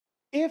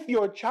If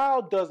your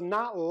child does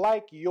not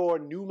like your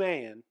new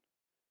man,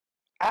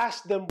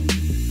 ask them.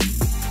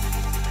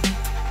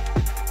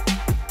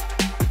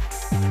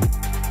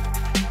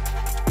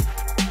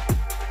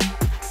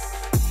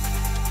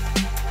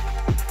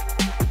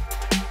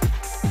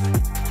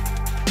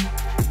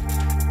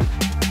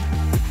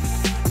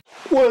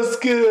 What's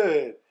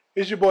good?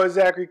 It's your boy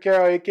Zachary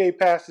Carroll, aka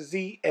Pastor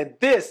Z, and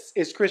this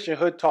is Christian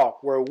Hood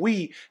Talk, where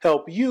we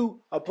help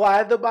you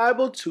apply the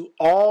Bible to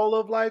all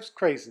of life's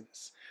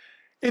craziness.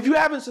 If you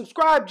haven't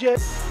subscribed yet,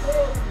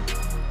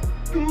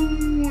 bro,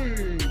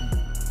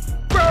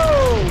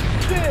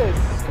 sis,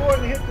 go ahead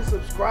and hit the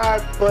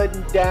subscribe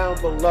button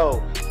down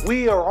below.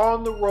 We are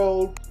on the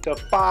road to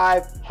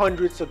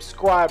 500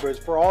 subscribers.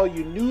 For all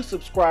you new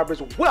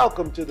subscribers,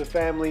 welcome to the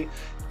family.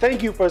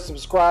 Thank you for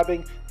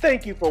subscribing.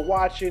 Thank you for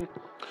watching.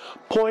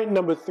 Point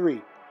number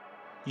 3,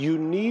 you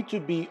need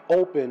to be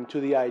open to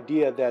the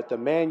idea that the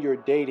man you're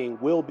dating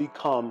will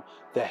become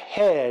the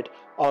head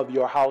of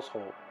your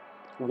household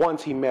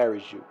once he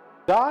marries you.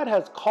 God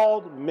has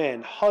called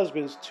men,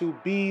 husbands, to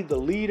be the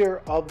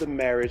leader of the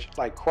marriage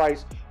like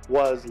Christ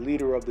was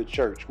leader of the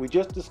church. We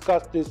just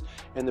discussed this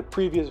in the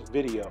previous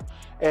video.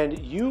 And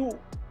you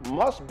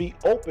must be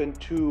open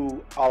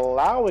to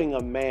allowing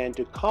a man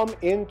to come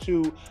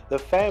into the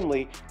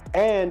family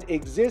and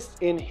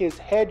exist in his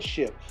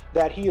headship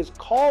that he is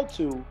called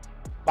to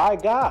by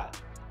God.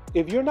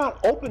 If you're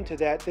not open to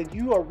that, then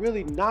you are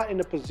really not in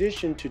a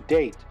position to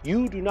date.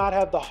 You do not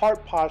have the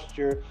heart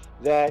posture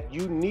that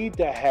you need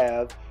to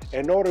have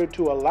in order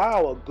to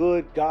allow a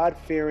good,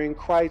 God-fearing,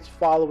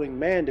 Christ-following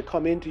man to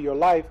come into your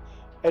life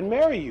and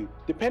marry you.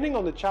 Depending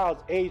on the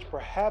child's age,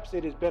 perhaps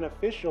it is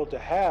beneficial to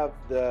have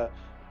the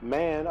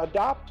man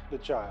adopt the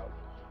child.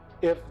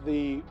 If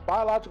the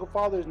biological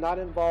father is not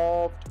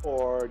involved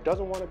or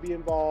doesn't want to be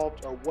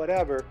involved or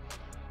whatever,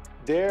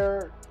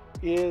 there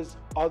is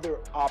other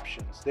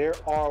options. There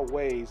are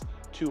ways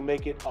to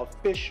make it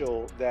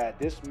official that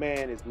this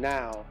man is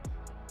now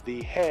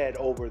the head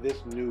over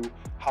this new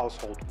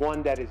household,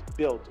 one that is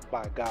built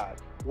by God.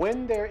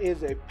 When there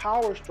is a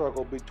power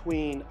struggle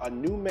between a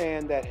new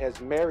man that has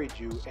married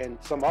you and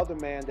some other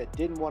man that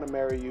didn't want to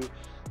marry you,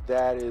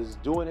 that is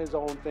doing his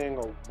own thing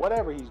or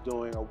whatever he's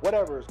doing or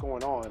whatever is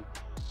going on,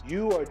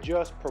 you are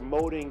just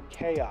promoting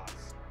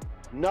chaos.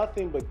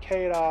 Nothing but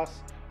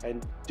chaos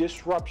and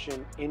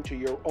disruption into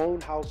your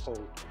own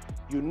household.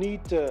 You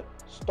need to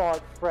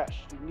start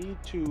fresh. You need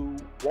to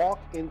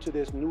walk into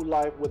this new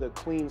life with a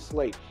clean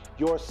slate.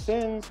 Your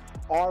sins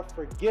are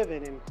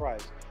forgiven in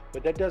Christ,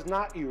 but that does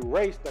not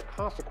erase the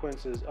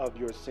consequences of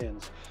your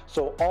sins.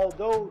 So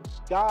although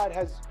God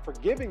has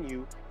forgiven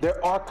you,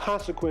 there are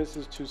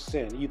consequences to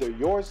sin. Either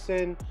your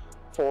sin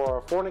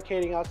for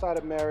fornicating outside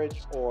of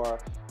marriage or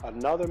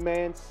another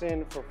man's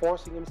sin for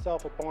forcing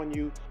himself upon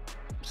you.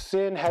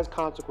 Sin has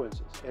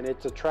consequences, and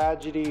it's a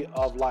tragedy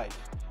of life.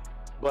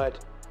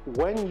 But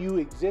when you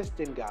exist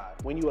in God,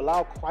 when you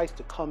allow Christ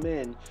to come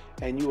in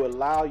and you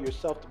allow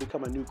yourself to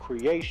become a new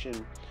creation,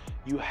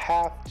 you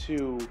have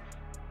to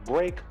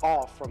break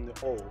off from the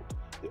old.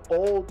 The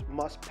old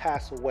must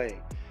pass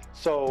away.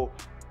 So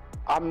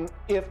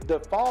if the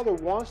father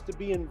wants to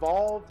be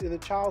involved in the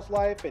child's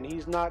life and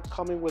he's not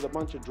coming with a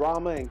bunch of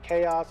drama and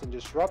chaos and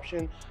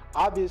disruption,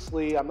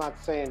 obviously I'm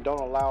not saying don't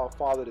allow a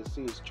father to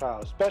see his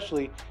child,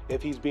 especially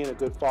if he's being a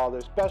good father,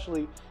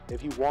 especially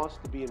if he wants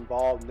to be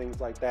involved in things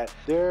like that.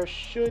 There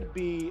should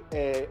be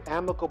an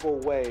amicable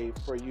way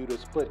for you to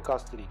split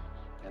custody.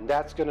 And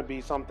that's going to be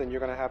something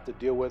you're going to have to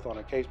deal with on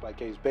a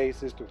case-by-case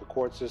basis through the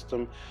court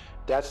system.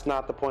 That's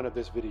not the point of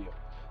this video.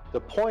 The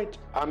point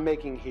I'm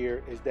making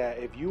here is that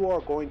if you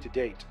are going to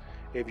date,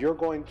 if you're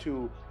going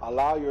to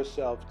allow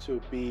yourself to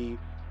be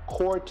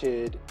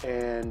courted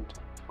and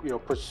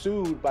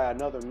pursued by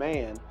another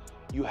man,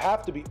 you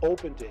have to be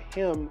open to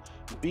him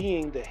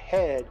being the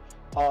head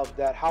of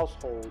that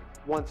household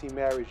once he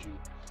marries you.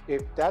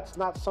 If that's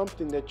not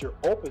something that you're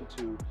open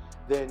to,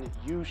 then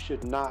you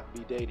should not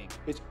be dating.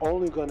 It's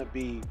only going to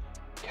be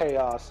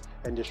chaos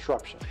and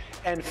disruption.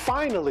 And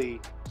finally,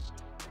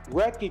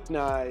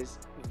 recognize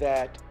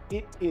that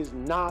it is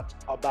not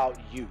about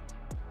you.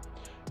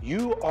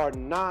 You are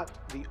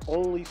not the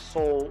only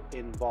soul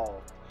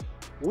involved.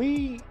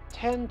 We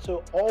tend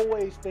to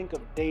always think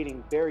of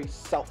dating very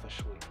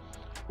selfishly.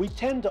 We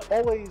tend to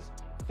always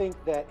think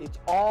that it's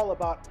all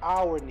about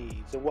our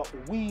needs and what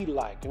we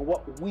like and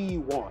what we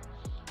want.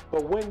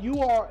 But when you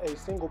are a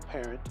single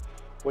parent,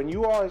 when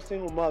you are a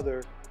single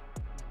mother,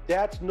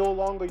 that's no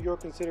longer your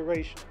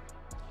consideration.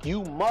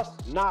 You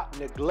must not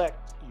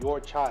neglect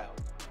your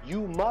child.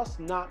 You must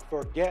not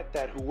forget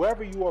that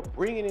whoever you are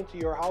bringing into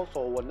your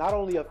household will not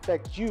only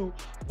affect you,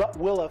 but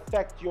will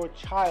affect your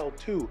child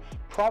too,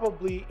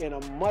 probably in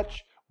a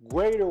much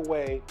greater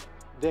way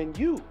than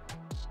you.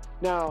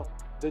 Now,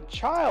 the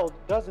child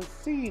doesn't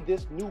see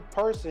this new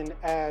person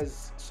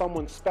as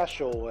someone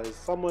special, as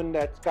someone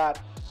that's got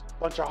a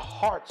bunch of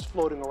hearts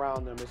floating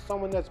around them, as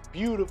someone that's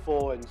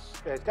beautiful and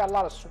has got a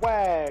lot of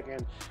swag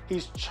and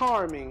he's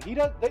charming.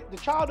 The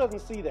child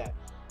doesn't see that.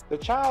 The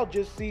child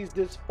just sees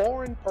this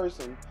foreign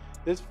person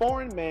This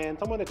foreign man,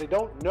 someone that they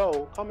don't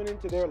know, coming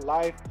into their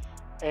life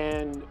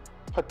and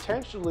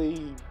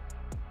potentially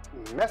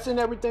messing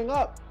everything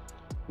up.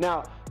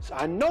 Now,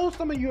 I know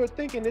some of you are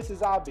thinking this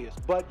is obvious,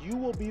 but you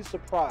will be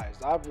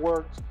surprised. I've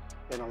worked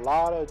in a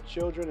lot of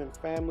children and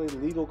family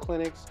legal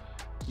clinics.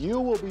 You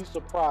will be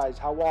surprised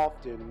how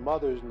often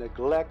mothers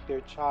neglect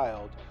their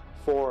child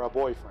for a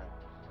boyfriend,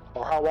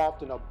 or how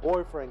often a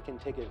boyfriend can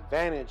take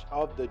advantage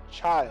of the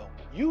child.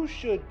 You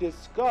should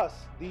discuss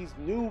these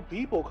new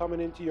people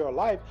coming into your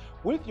life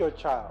with your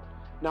child.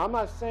 Now, I'm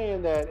not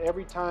saying that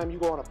every time you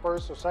go on a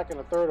first or second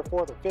or third or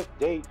fourth or fifth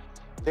date,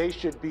 they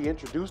should be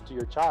introduced to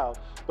your child.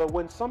 But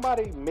when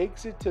somebody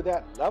makes it to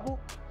that level,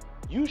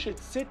 you should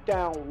sit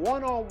down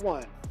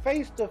one-on-one,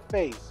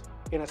 face-to-face,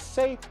 in a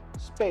safe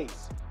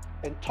space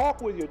and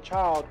talk with your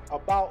child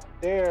about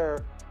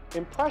their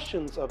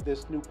impressions of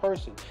this new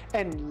person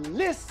and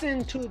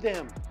listen to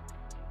them.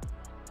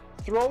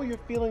 Throw your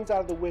feelings out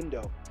of the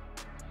window.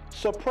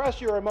 Suppress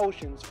your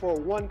emotions for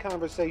one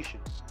conversation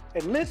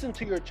and listen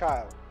to your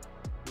child.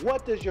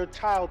 What does your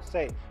child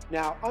say?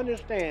 Now,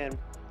 understand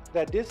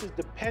that this is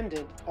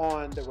dependent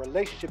on the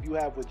relationship you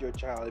have with your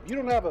child. If you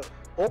don't have an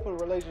open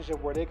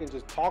relationship where they can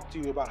just talk to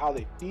you about how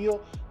they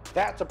feel,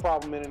 that's a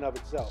problem in and of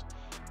itself.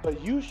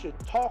 But you should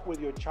talk with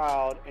your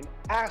child and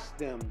ask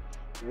them,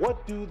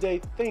 what do they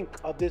think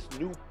of this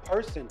new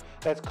person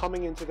that's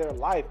coming into their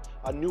life?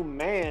 A new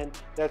man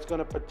that's going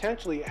to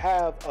potentially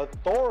have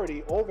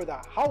authority over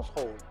the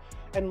household.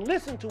 And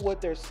listen to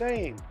what they're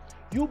saying.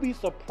 You'll be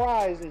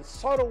surprised in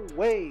subtle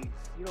ways.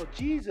 You know,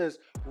 Jesus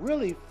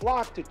really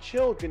flocked to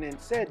children and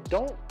said,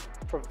 don't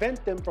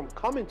prevent them from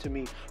coming to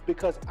me,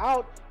 because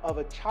out of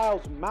a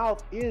child's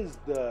mouth is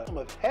the kingdom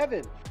of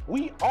heaven.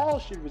 We all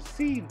should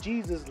receive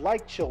Jesus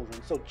like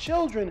children. So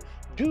children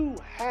do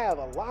have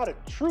a lot of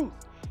truth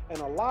and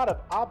a lot of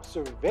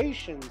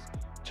observations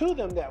to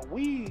them that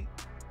we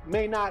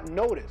may not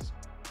notice.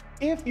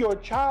 If your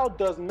child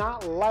does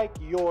not like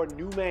your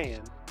new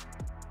man,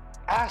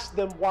 ask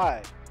them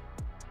why.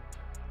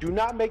 Do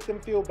not make them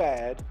feel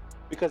bad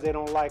because they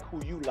don't like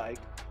who you like.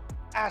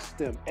 Ask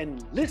them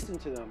and listen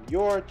to them.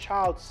 Your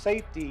child's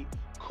safety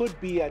could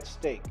be at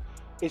stake.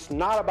 It's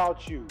not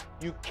about you.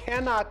 You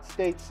cannot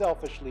date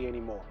selfishly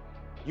anymore.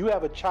 You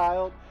have a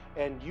child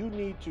and you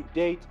need to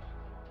date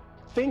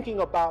thinking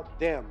about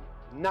them,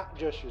 not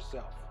just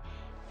yourself.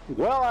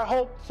 Well, I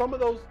hope some of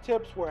those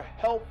tips were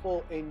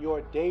helpful in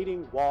your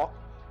dating walk.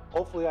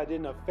 Hopefully I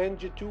didn't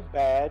offend you too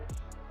bad.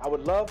 I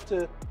would love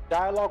to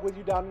dialogue with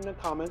you down in the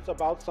comments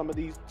about some of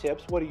these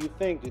tips. What do you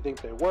think? Do you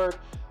think they work?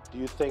 Do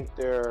you think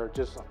they're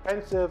just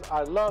offensive?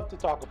 I'd love to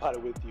talk about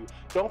it with you.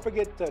 Don't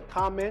forget to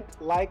comment,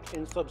 like,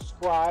 and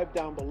subscribe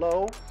down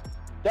below.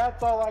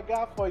 That's all I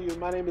got for you.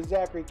 My name is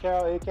Zachary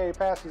Carroll, aka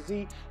Pastor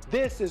Z.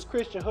 This is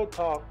Christian Hood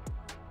Talk.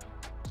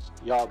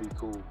 Y'all be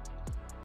cool.